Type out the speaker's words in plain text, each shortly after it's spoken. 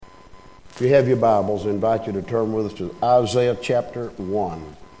If you have your Bibles, I invite you to turn with us to Isaiah chapter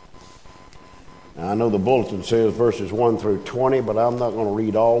 1. Now, I know the bulletin says verses 1 through 20, but I'm not going to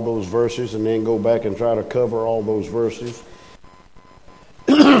read all those verses and then go back and try to cover all those verses.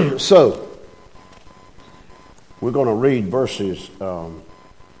 So, we're going to read verses,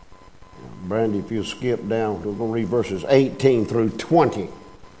 Brandy, if you skip down, we're going to read verses 18 through 20.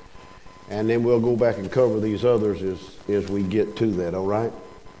 And then we'll go back and cover these others as we get to that, all right?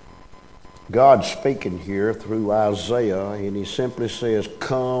 God's speaking here through Isaiah, and he simply says,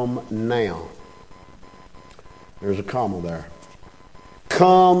 "Come now." There's a comma there.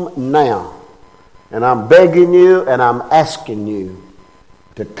 Come now. And I'm begging you and I'm asking you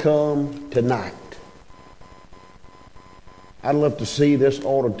to come tonight. I'd love to see this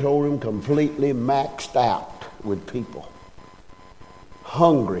auditorium completely maxed out with people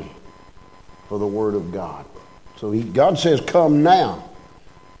hungry for the Word of God. So God says, come now.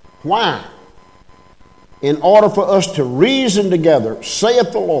 Why? In order for us to reason together,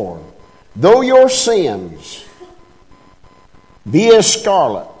 saith the Lord, though your sins be as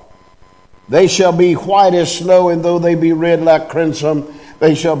scarlet, they shall be white as snow, and though they be red like crimson,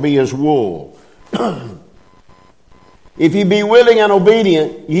 they shall be as wool. If ye be willing and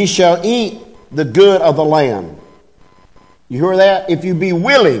obedient, ye shall eat the good of the land. You hear that? If you be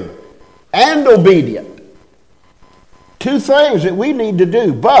willing and obedient. Two things that we need to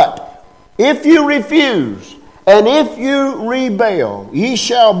do. But if you refuse and if you rebel, ye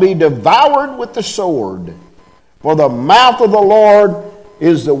shall be devoured with the sword. For the mouth of the Lord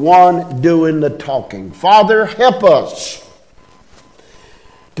is the one doing the talking. Father, help us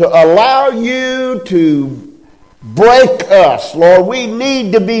to allow you to break us. Lord, we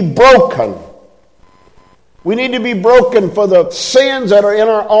need to be broken. We need to be broken for the sins that are in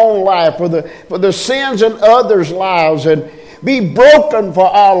our own life, for the sins in others' lives, and be broken for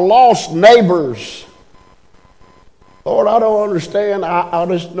our lost neighbors. Lord, I don't understand. I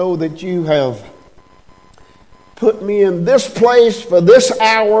just know that you have put me in this place for this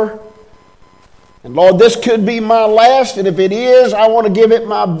hour. And Lord, this could be my last. And if it is, I want to give it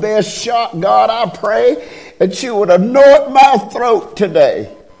my best shot. God, I pray that you would anoint my throat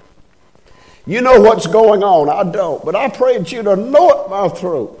today. You know what's going on. I don't. But I pray that you'd anoint my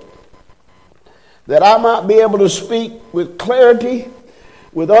throat, that I might be able to speak with clarity,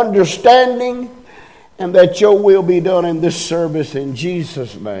 with understanding, and that your will be done in this service in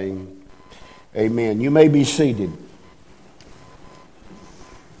Jesus' name. Amen. You may be seated.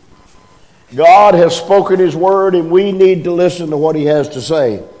 God has spoken his word, and we need to listen to what he has to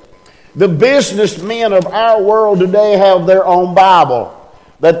say. The businessmen of our world today have their own Bible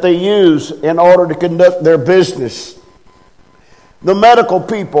that they use in order to conduct their business. The medical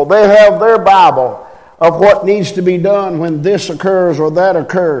people, they have their Bible of what needs to be done when this occurs or that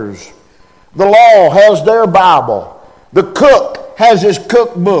occurs. The law has their Bible. The cook has his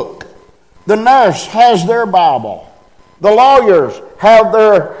cookbook. The nurse has their Bible. The lawyers have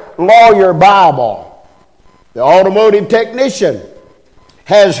their lawyer Bible. The automotive technician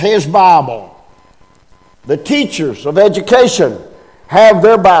has his Bible. The teachers of education have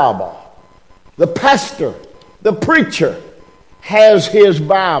their Bible. The pastor, the preacher, has his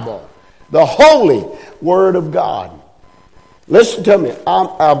Bible. The holy Word of God. Listen to me.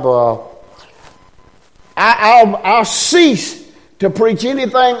 I'll cease to preach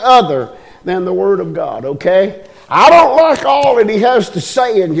anything other than the Word of God, okay? I don't like all that he has to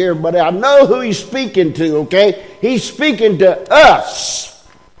say in here, but I know who he's speaking to, okay? He's speaking to us.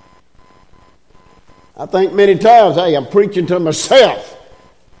 I think many times, hey, I'm preaching to myself,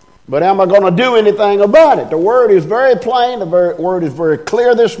 but am I going to do anything about it? The Word is very plain. The Word is very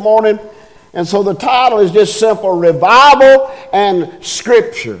clear this morning. And so the title is just simple, Revival and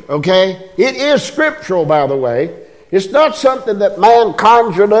Scripture, okay? It is scriptural, by the way. It's not something that man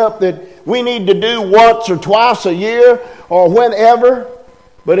conjured up that we need to do once or twice a year or whenever,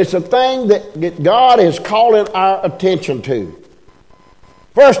 but it's a thing that God is calling our attention to.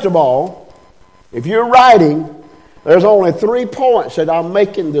 First of all, if you're writing, there's only 3 points that I'm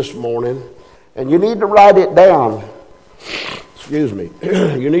making this morning, and you need to write it down. Excuse me.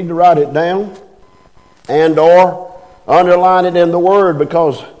 You need to write it down and or underline it in the Word,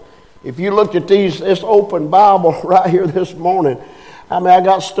 because if you looked at this open Bible right here this morning, I mean, I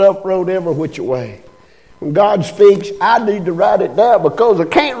got stuff wrote every which way. When God speaks, I need to write it down because I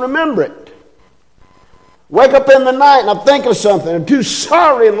can't remember it. Wake up in the night and I think of something. I'm too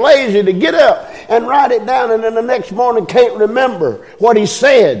sorry and lazy to get up and write it down, and then the next morning can't remember what he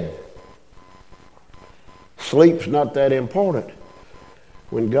said. Sleep's not that important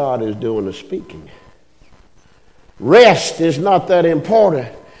when God is doing the speaking. Rest is not that important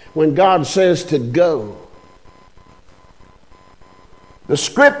when God says to go. The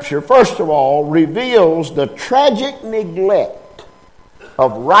Scripture, first of all, reveals the tragic neglect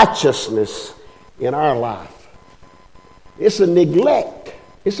of righteousness in our life. It's a neglect.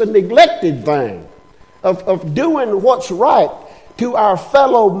 It's a neglected thing of doing what's right to our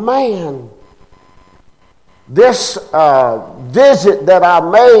fellow man. This visit that I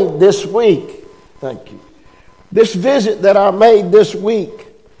made this week, thank you. This visit that I made this week,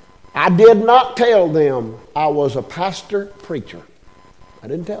 I did not tell them I was a pastor preacher. I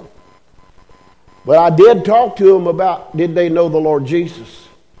didn't tell them. But I did talk to them about, did they know the Lord Jesus?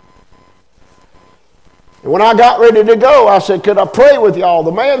 And when I got ready to go, I said, could I pray with y'all?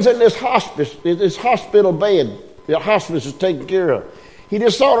 The man's in this hospital bed. The hospice is taken care of. He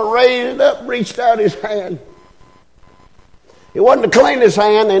just sort of raised up, reached out his hand. It wasn't the cleanest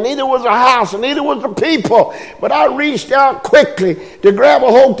hand, and neither was the house, and neither was the people. But I reached out quickly to grab a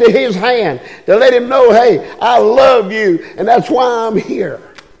hold to his hand, to let him know, hey, I love you, and that's why I'm here.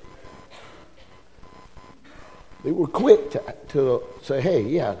 They were quick to say, hey,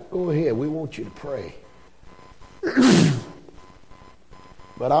 yeah, go ahead, we want you to pray.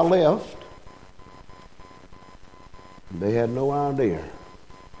 But I left. They had no idea.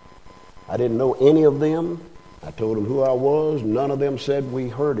 I didn't know any of them. I told them who I was. None of them said, we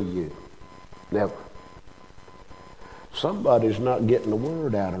heard of you. Never. Somebody's not getting the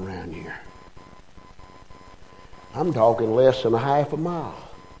word out around here. I'm talking less than a half a mile,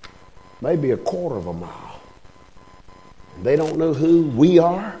 maybe a quarter of a mile. They don't know who we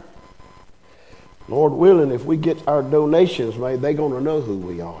are. Lord willing, if we get our donations made, they're going to know who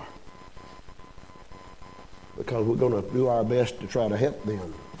we are, because we're going to do our best to try to help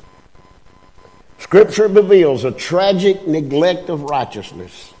them. Scripture reveals a tragic neglect of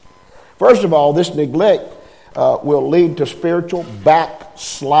righteousness. First of all, this neglect will lead to spiritual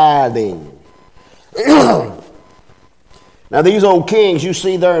backsliding. Now, these old kings you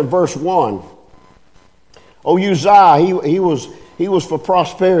see there in verse 1. Uzziah, he was for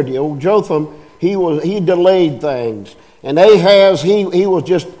prosperity. Old Jotham, he delayed things. And Ahaz, he was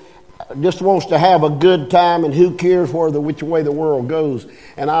just wants to have a good time, and who cares which way the world goes.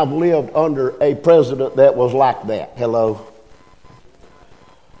 And I've lived under a president that was like that. Hello.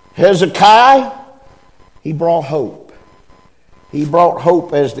 Hezekiah, he brought hope. He brought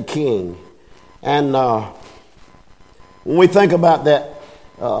hope as the king. And when we think about that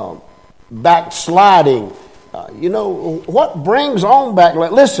backsliding, what brings on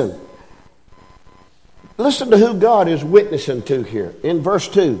backsliding? Listen to who God is witnessing to here. In verse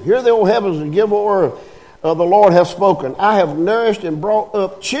 2, hear the old heavens and give o'er the Lord hath spoken. I have nourished and brought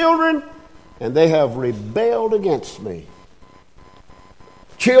up children, and they have rebelled against me.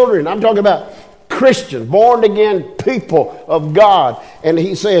 Children, I'm talking about Christians, born again people of God. And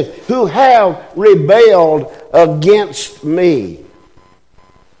he says, who have rebelled against me.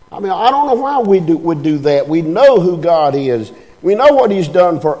 I mean, I don't know why we would do that. We know who God is. We know what he's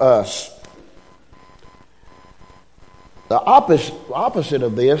done for us. The opposite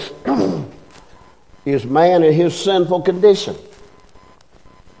of this is man in his sinful condition.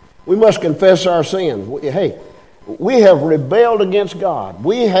 We must confess our sins. We have rebelled against God.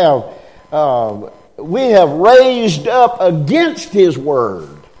 We have raised up against his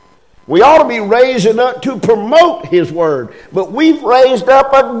word. We ought to be raising up to promote his word, but we've raised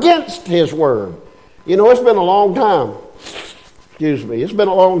up against his word. It's been a long time. It's been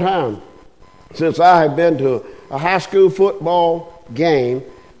a long time since I have been to a high school football game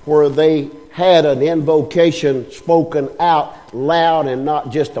where they had an invocation spoken out loud and not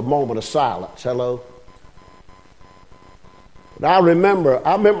just a moment of silence. Hello? And I remember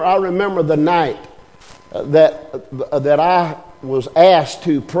the night that I was asked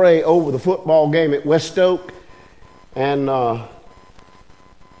to pray over the football game at West Oak, and I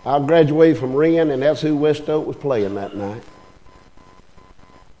graduated from Wren, and that's who West Oak was playing that night.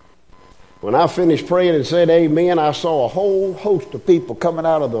 When I finished praying and said amen, I saw a whole host of people coming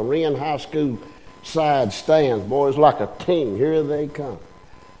out of the Wren High School side stands. Boys, like a team, here they come.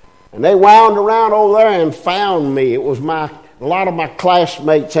 And they wound around over there and found me. It was a lot of my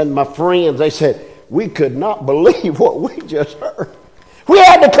classmates and my friends. They said, we could not believe what we just heard. We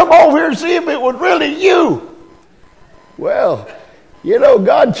had to come over here and see if it was really you. Well,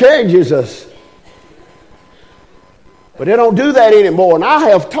 God changes us. But they don't do that anymore. And I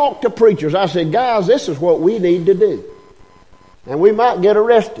have talked to preachers. I said, guys, this is what we need to do. And we might get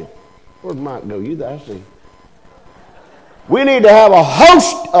arrested. Where'd Mike go? You there? I see. We need to have a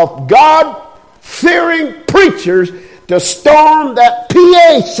host of God-fearing preachers to storm that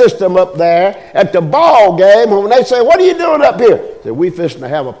PA system up there at the ball game. When they say, "What are you doing up here?" I said, "We fixing to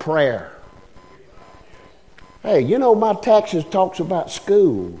have a prayer." Hey, you know my taxes talks about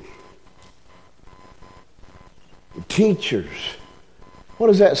schools, teachers. What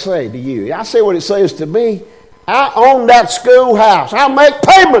does that say to you? I say what it says to me. I own that schoolhouse. I make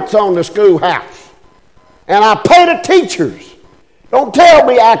payments on the schoolhouse. And I pay the teachers. Don't tell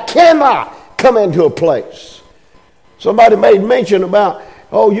me I cannot come into a place. Somebody made mention about,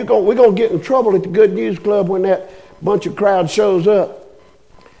 we're going to get in trouble at the Good News Club when that bunch of crowd shows up.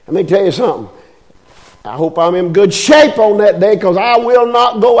 Let me tell you something. I hope I'm in good shape on that day, because I will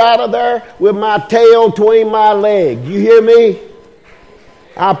not go out of there with my tail between my legs. You hear me?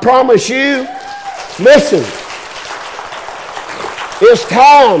 I promise you. Listen. It's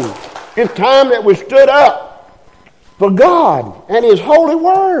time. It's time that we stood up for God and His holy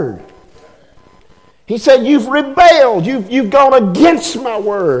word. He said, "You've rebelled. You've gone against my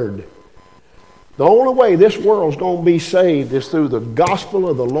word." The only way this world's going to be saved is through the gospel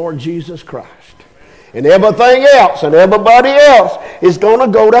of the Lord Jesus Christ. And everything else and everybody else is going to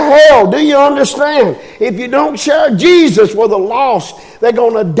go to hell. Do you understand? If you don't share Jesus with the lost, they're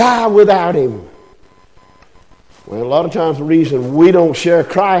going to die without Him. Well, a lot of times the reason we don't share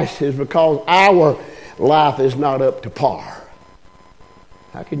Christ is because our life is not up to par.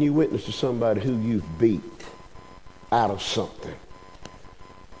 How can you witness to somebody who you've beat out of something?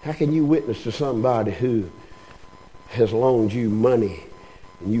 How can you witness to somebody who has loaned you money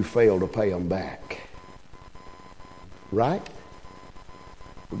and you fail to pay them back? Right?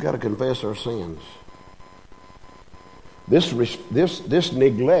 We've got to confess our sins. This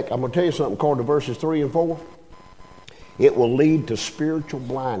neglect, I'm going to tell you something according to verses 3 and 4. It will lead to spiritual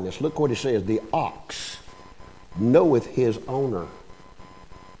blindness. Look what it says. The ox knoweth his owner,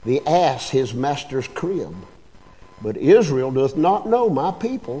 the ass his master's crib. But Israel doth not know, my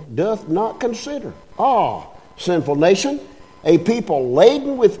people doth not consider. Sinful nation, a people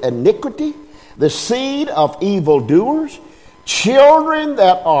laden with iniquity, the seed of evildoers, children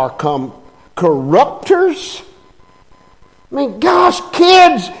that are corrupters. I mean, gosh,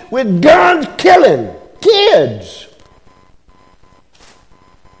 kids with guns killing. Kids.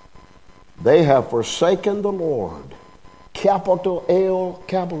 They have forsaken the Lord. Capital L,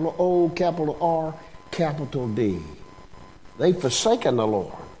 capital O, capital R, capital D. They've forsaken the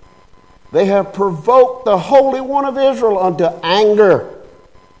Lord. They have provoked the Holy One of Israel unto anger.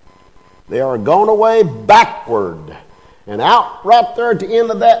 They are gone away backward. And out right there at the end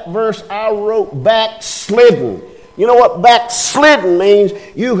of that verse, I wrote backslidden. You know what backslidden means?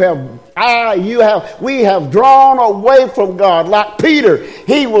 We have drawn away from God. Like Peter,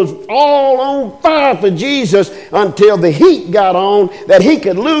 he was all on fire for Jesus until the heat got on that he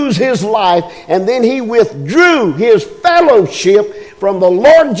could lose his life, and then he withdrew his fellowship from the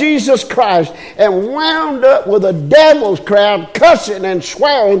Lord Jesus Christ and wound up with a devil's crowd cussing and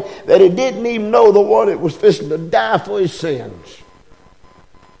swearing that he didn't even know the one that was fixing to die for his sins.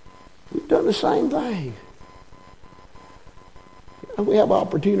 We've done the same thing. We have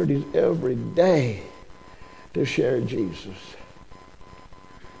opportunities every day to share Jesus.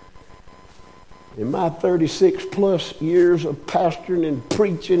 In my 36 plus years of pastoring and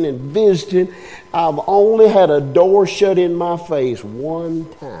preaching and visiting, I've only had a door shut in my face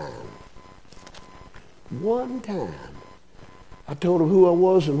one time. One time. I told them who I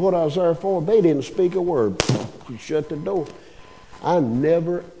was and what I was there for. They didn't speak a word. You shut the door. I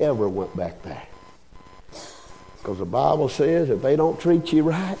never, ever went back there. Because the Bible says if they don't treat you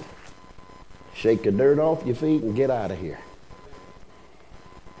right, shake the dirt off your feet and get out of here.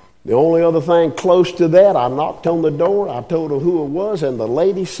 The only other thing close to that, I knocked on the door. I told her who it was, and the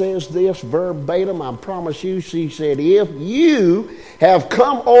lady says this verbatim. I promise you, she said, "If you have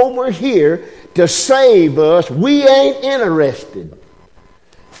come over here to save us, we ain't interested."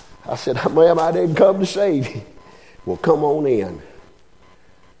 I said, "Ma'am, I didn't come to save you." "Well, come on in."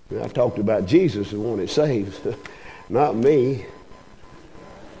 I talked about Jesus, the one that saves, not me.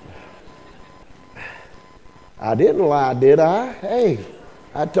 I didn't lie, did I? Hey,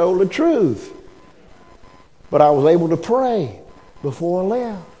 I told the truth. But I was able to pray before I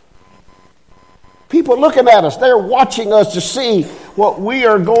left. People looking at us, they're watching us to see what we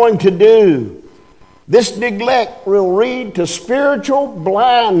are going to do. This neglect will lead to spiritual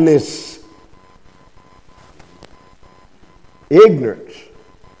blindness, ignorance,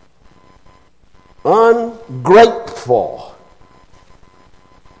 ungrateful,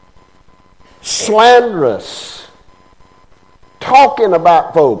 slanderous, talking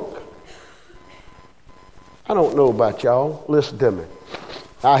about folk. I don't know about y'all. Listen to me.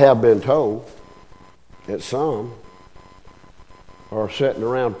 I have been told that some or sitting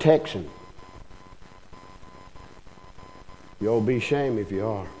around texting. You'll be ashamed if you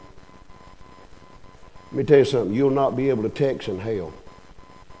are. Let me tell you something. You'll not be able to text in hell.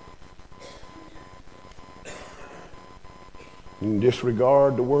 You can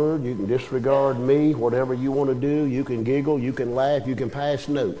disregard the word. You can disregard me. Whatever you want to do. You can giggle. You can laugh. You can pass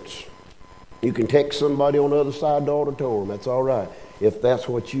notes. You can text somebody on the other side of the auditorium. That's all right, if that's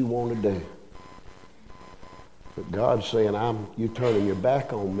what you want to do. But God's saying, you're turning your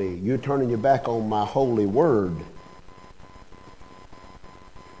back on me. You're turning your back on my holy word.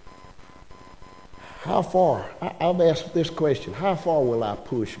 How far? I've asked this question. How far will I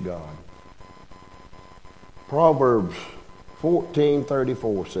push God? Proverbs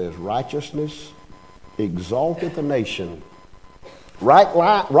 14:34 says, righteousness exalteth a nation. Right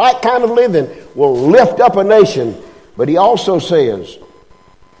kind of living will lift up a nation. But he also says,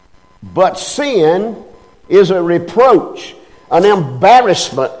 but sin is a reproach, an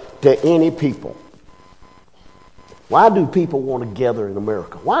embarrassment to any people. Why do people want to gather in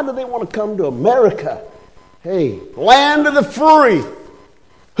America? Why do they want to come to America? Hey, land of the free.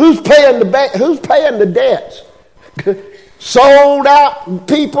 Who's paying the debts? Sold out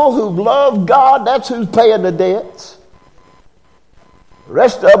people who love God, that's who's paying the debts. The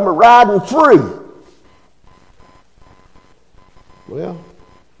rest of them are riding free. Well,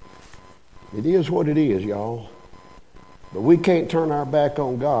 it is what it is, y'all. But we can't turn our back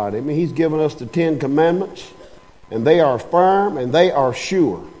on God. I mean, he's given us the 10 Commandments, and they are firm and they are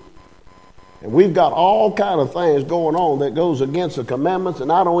sure. And we've got all kind of things going on that goes against the commandments, and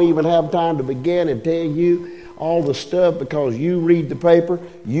I don't even have time to begin and tell you all the stuff, because you read the paper,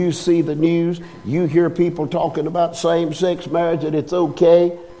 you see the news, you hear people talking about same-sex marriage, that it's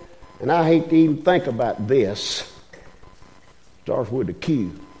okay. And I hate to even think about this. Starts with a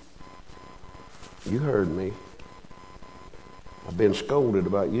Q. You heard me. I've been scolded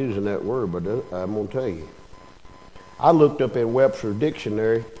about using that word, but I'm going to tell you. I looked up in Webster's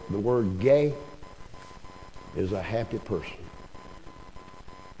dictionary, the word gay is a happy person.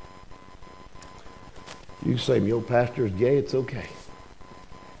 You say, your pastor is gay, it's okay.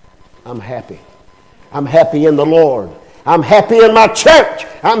 I'm happy. I'm happy in the Lord. I'm happy in my church.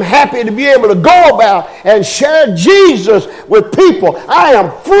 I'm happy to be able to go about and share Jesus with people. I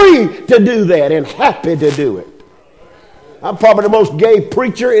am free to do that and happy to do it. I'm probably the most gay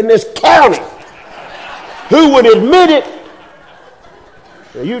preacher in this county. Who would admit it?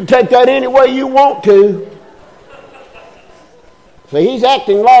 You can take that any way you want to. So he's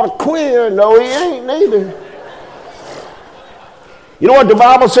acting a lot of queer. No, he ain't neither. You know what the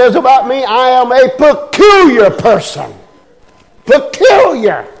Bible says about me? I am a peculiar person.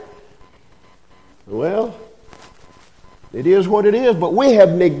 Peculiar. Well, it is what it is, but we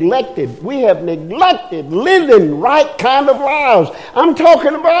have neglected living right kind of lives. I'm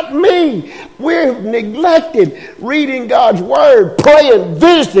talking about me. We've neglected reading God's Word, praying,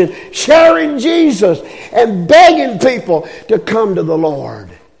 visiting, sharing Jesus, and begging people to come to the Lord.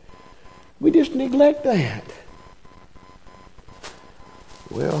 We just neglect that.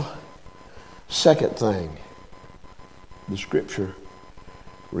 Well, second thing, the Scripture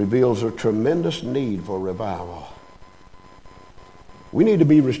reveals a tremendous need for revival. We need to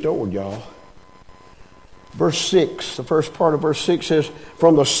be restored, y'all. Verse 6, the first part of verse 6 says,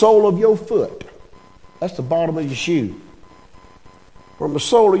 from the sole of your foot, that's the bottom of your shoe, from the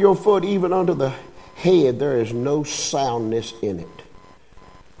sole of your foot even unto the head, there is no soundness in it,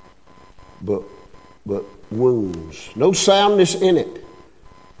 but wounds. No soundness in it.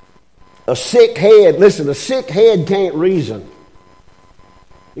 A sick head, listen, a sick head can't reason.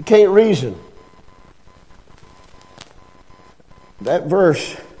 It can't reason. That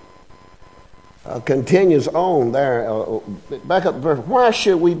verse continues on there. Back up the verse. Why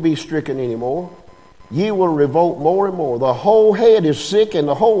should we be stricken anymore? Ye will revolt more and more. The whole head is sick and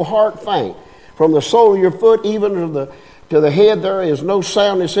the whole heart faint. From the sole of your foot even to the head there is no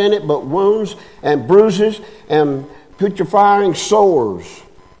soundness in it, but wounds and bruises and putrefying sores.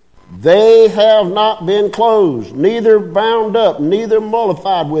 They have not been closed, neither bound up, neither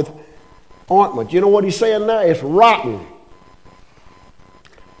mollified with ointment. You know what he's saying there? It's rotten.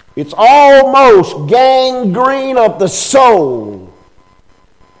 It's almost gangrene of the soul.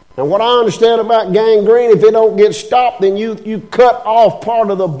 And what I understand about gangrene, if it don't get stopped, then you cut off part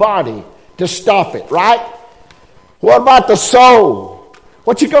of the body to stop it, right? What about the soul?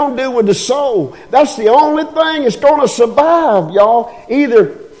 What you going to do with the soul? That's the only thing that's going to survive, y'all.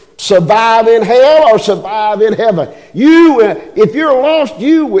 Either survive in hell or survive in heaven. If you're lost,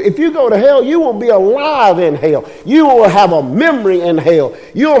 if you go to hell, you will be alive in hell. You will have a memory in hell.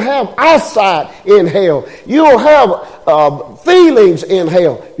 You'll have eyesight in hell. You'll have feelings in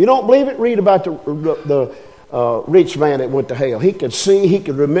hell. If you don't believe it, read about the rich man that went to hell. He could see, he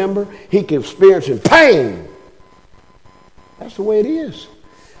could remember, he could experience pain. That's the way it is.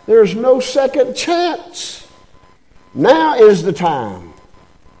 There's no second chance. Now is the time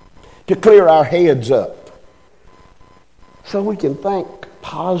to clear our heads up so we can think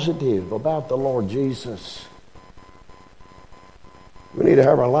positive about the Lord Jesus. We need to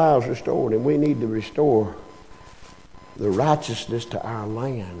have our lives restored, and we need to restore the righteousness to our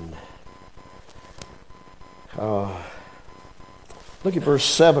land. Look at verse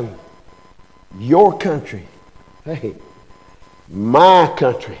 7. Your country. Hey, my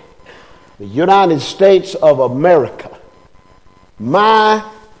country. The United States of America. My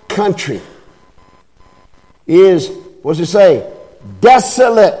country is, what does it say?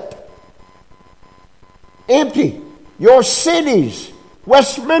 Desolate. Empty. Your cities,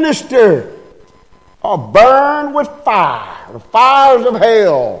 Westminster, are burned with fire. The fires of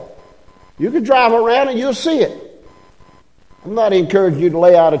hell. You can drive around and you'll see it. I'm not encouraging you to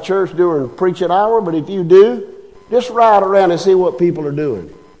lay out of church during preaching hour, but if you do, just ride around and see what people are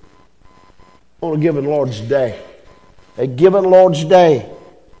doing on a given Lord's Day. A given Lord's Day.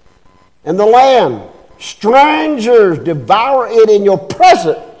 And the land, strangers devour it in your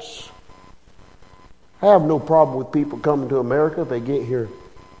presence. I have no problem with people coming to America if they get here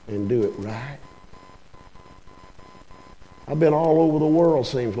and do it right. I've been all over the world,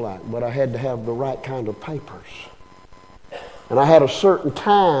 seems like, but I had to have the right kind of papers. And I had a certain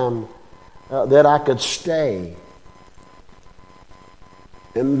time that I could stay.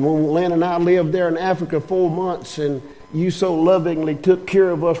 And when Lynn and I lived there in Africa 4 months, and you so lovingly took care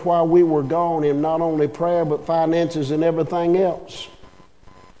of us while we were gone in not only prayer but finances and everything else.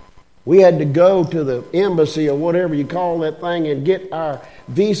 We had to go to the embassy or whatever you call that thing and get our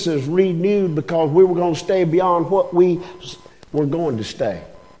visas renewed because we were going to stay beyond what we were going to stay.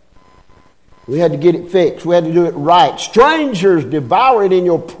 We had to get it fixed. We had to do it right. Strangers devour it in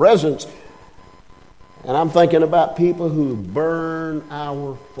your presence. And I'm thinking about people who burn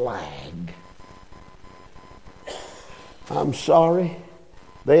our flag. I'm sorry.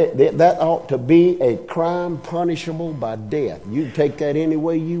 That ought to be a crime punishable by death. You can take that any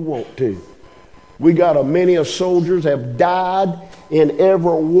way you want to. We got many soldiers have died in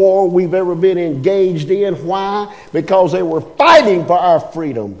every war we've ever been engaged in. Why? Because they were fighting for our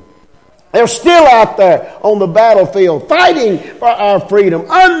freedom. They're still out there on the battlefield fighting for our freedom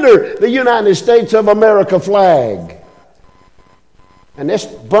under the United States of America flag. And this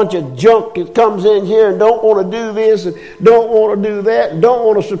bunch of junk that comes in here and don't want to do this and don't want to do that and don't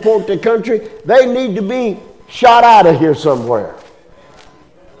want to support their country, they need to be shot out of here somewhere.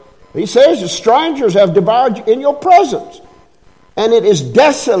 He says the strangers have devoured you in your presence, and it is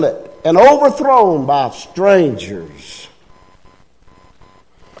desolate and overthrown by strangers.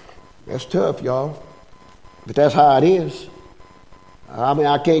 That's tough, y'all. But that's how it is. I mean,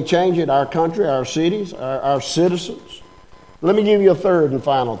 I can't change it. Our country, our cities, our citizens. Let me give you a third and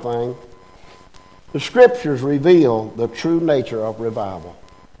final thing. The Scriptures reveal the true nature of revival.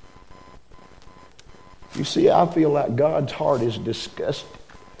 You see, I feel like God's heart is disgusted.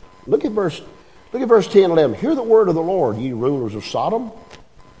 Look at verse 10 and 11. Hear the word of the Lord, ye rulers of Sodom.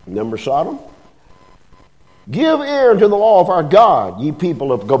 Remember Sodom? Give ear unto the law of our God, ye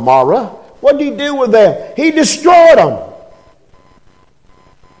people of Gomorrah. What did he do with them? He destroyed them.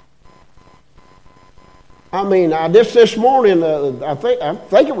 I mean, this morning, I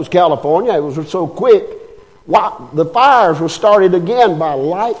think it was California. It was so quick. The fires were started again by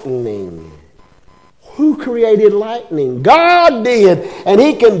lightning. Who created lightning? God did. And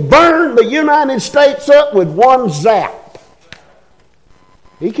he can burn the United States up with one zap.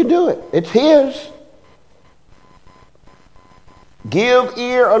 He can do it. It's his. Give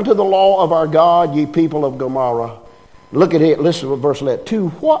ear unto the law of our God, ye people of Gomorrah. Look at it. Listen to verse 11. To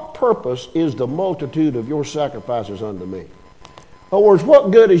what purpose is the multitude of your sacrifices unto me? In other words,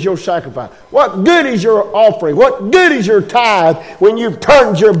 what good is your sacrifice? What good is your offering? What good is your tithe when you've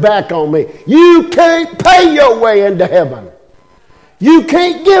turned your back on me? You can't pay your way into heaven. You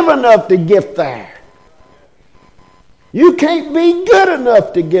can't give enough to get there. You can't be good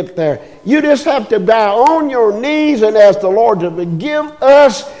enough to get there. You just have to bow on your knees and ask the Lord to forgive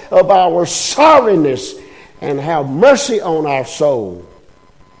us of our sorriness and have mercy on our soul.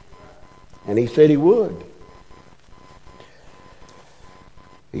 And he said he would.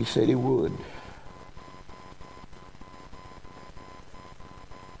 He said he would.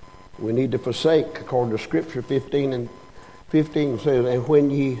 We need to forsake, according to Scripture 15 and 15 says, and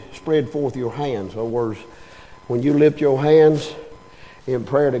when ye spread forth your hands. In other words, when you lift your hands in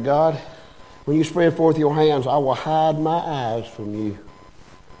prayer to God, when you spread forth your hands, I will hide my eyes from you.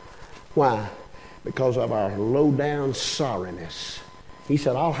 Why? Because of our low-down sorriness. He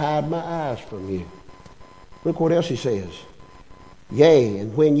said, I'll hide my eyes from you. Look what else he says. Yea,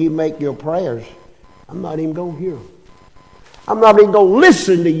 and when you make your prayers, I'm not even going to hear them. I'm not even going to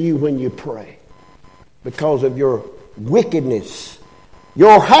listen to you when you pray because of your wickedness.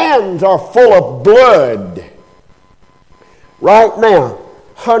 Your hands are full of blood. Right now,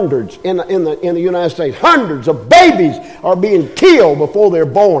 hundreds in the United States, hundreds of babies are being killed before they're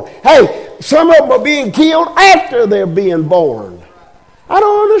born. Hey, some of them are being killed after they're being born. I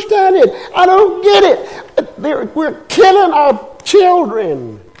don't understand it. I don't get it. We're killing our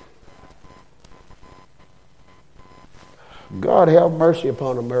children. God have mercy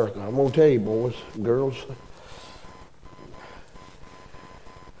upon America. I'm going to tell you, boys, girls,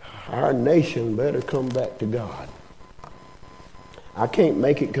 our nation better come back to God. I can't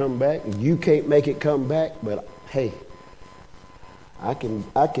make it come back. You can't make it come back. But hey, I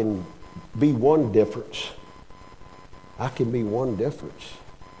can be one difference. I can be one difference.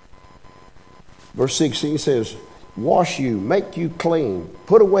 Verse 16 says, wash you, make you clean.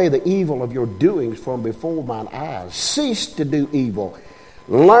 Put away the evil of your doings from before mine eyes. Cease to do evil.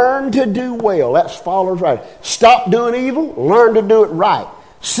 Learn to do well. That's follows right. Stop doing evil. Learn to do it right.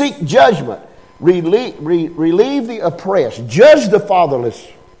 Seek judgment. Relieve the oppressed. Judge the fatherless.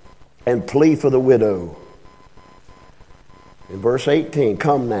 And plead for the widow. In verse 18,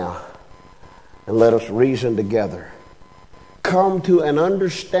 come now and let us reason together. Come to an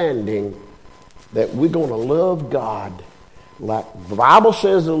understanding that we're going to love God like the Bible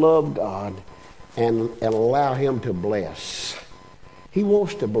says to love God and allow Him to bless. He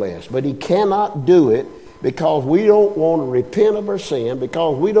wants to bless, but He cannot do it because we don't want to repent of our sin,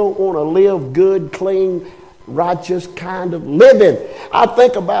 because we don't want to live good, clean, righteous kind of living. I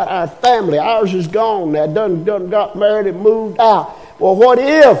think about our family. Ours is gone now. Done got married and moved out. Well, what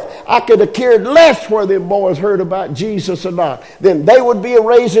if I could have cared less where them boys heard about Jesus or not? Then they would be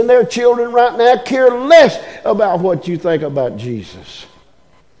raising their children right now, care less about what you think about Jesus.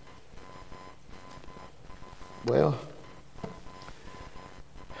 Well,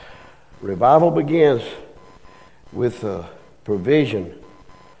 revival begins with provision.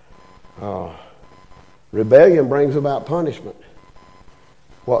 Rebellion brings about punishment.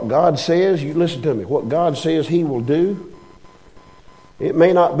 What God says, you listen to me, what God says He will do, it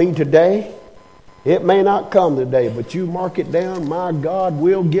may not be today. It may not come today, but you mark it down, my God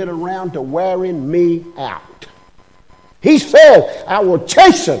will get around to wearing me out. He said, I will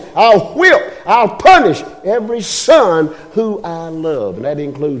chasten, I'll whip, I'll punish every son who I love. And that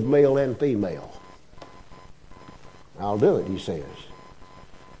includes male and female. I'll do it, He says.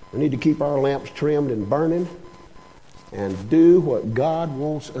 We need to keep our lamps trimmed and burning and do what God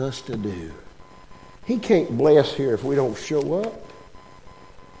wants us to do. He can't bless here if we don't show up.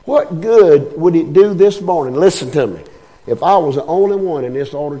 What good would it do this morning? Listen to me. If I was the only one in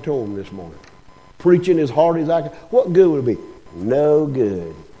this auditorium this morning, preaching as hard as I could, what good would it be? No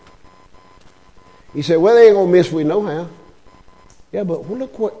good. You say, well, they ain't going to miss we know how. Yeah, but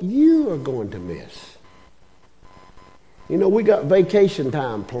look what you are going to miss. You know, we got vacation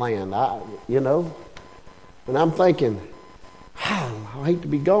time planned, and I'm thinking, I hate to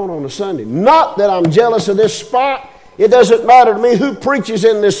be gone on a Sunday. Not that I'm jealous of this spot. It doesn't matter to me who preaches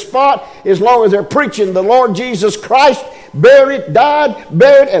in this spot as long as they're preaching the Lord Jesus Christ, buried, died,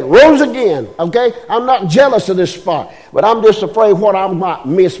 buried, and rose again. Okay? I'm not jealous of this spot, but I'm just afraid what I might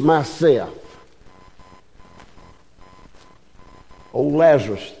miss myself. Old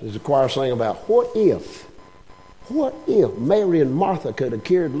Lazarus, there's a choir sing about, what if Mary and Martha could have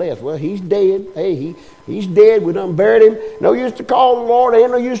cared less? Well, he's dead. Hey, he's dead. We done buried him. No use to call the Lord.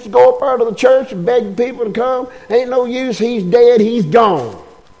 Ain't no use to go up there to the church and beg people to come. Ain't no use. He's dead. He's gone.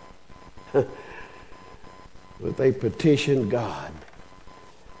 But they petitioned God.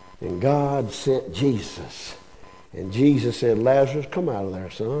 And God sent Jesus. And Jesus said, Lazarus, come out of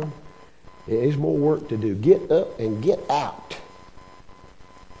there, son. There's more work to do. Get up and get out.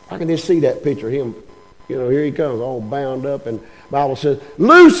 I can just see that picture of him. You know, here he comes, all bound up, and the Bible says,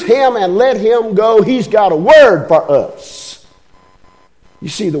 loose him and let him go. He's got a word for us. You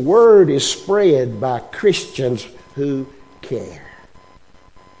see, the word is spread by Christians who care.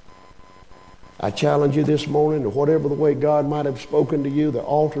 I challenge you this morning, whatever the way God might have spoken to you, the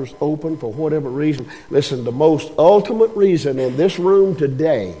altar's open for whatever reason. Listen, the most ultimate reason in this room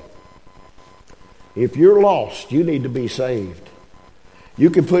today, if you're lost, you need to be saved. You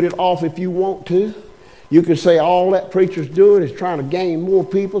can put it off if you want to. You can say all that preacher's doing is trying to gain more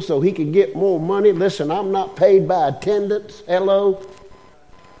people so he can get more money. Listen, I'm not paid by attendance. Hello?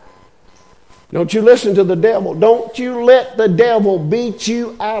 Don't you listen to the devil. Don't you let the devil beat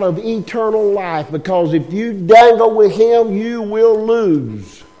you out of eternal life, because if you dangle with him, you will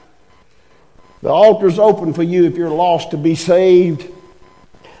lose. The altar's open for you if you're lost to be saved.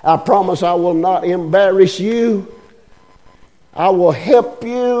 I promise I will not embarrass you. I will help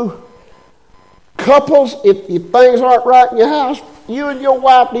you. Couples, if things aren't right in your house, you and your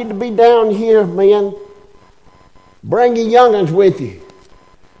wife need to be down here, men. Bring your young'uns with you.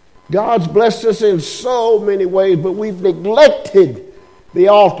 God's blessed us in so many ways, but we've neglected the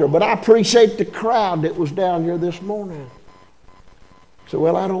altar. But I appreciate the crowd that was down here this morning. So,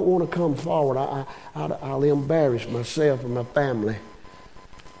 well, I don't want to come forward. I'll embarrass myself and my family.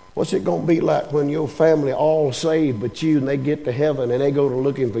 What's it going to be like when your family all saved but you, and they get to heaven and they go to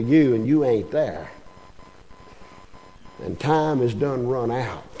looking for you and you ain't there? And time is done run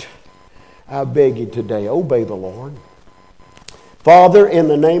out. I beg you today, obey the Lord. Father, in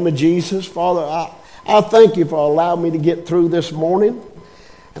the name of Jesus, Father, I thank you for allowing me to get through this morning.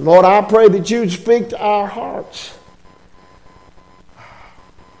 And Lord, I pray that you'd speak to our hearts.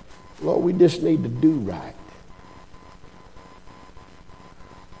 Lord, we just need to do right.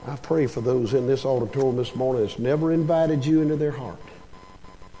 I pray for those in this auditorium this morning that's never invited you into their heart.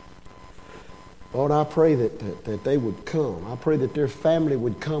 Lord, I pray that they would come. I pray that their family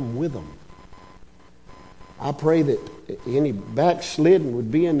would come with them. I pray that any backslidden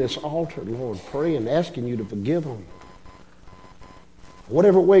would be in this altar, Lord, praying, asking you to forgive them.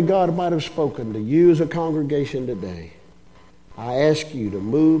 Whatever way God might have spoken to you as a congregation today, I ask you to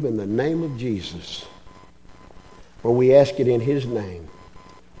move in the name of Jesus. For we ask it in his name.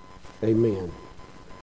 Amen.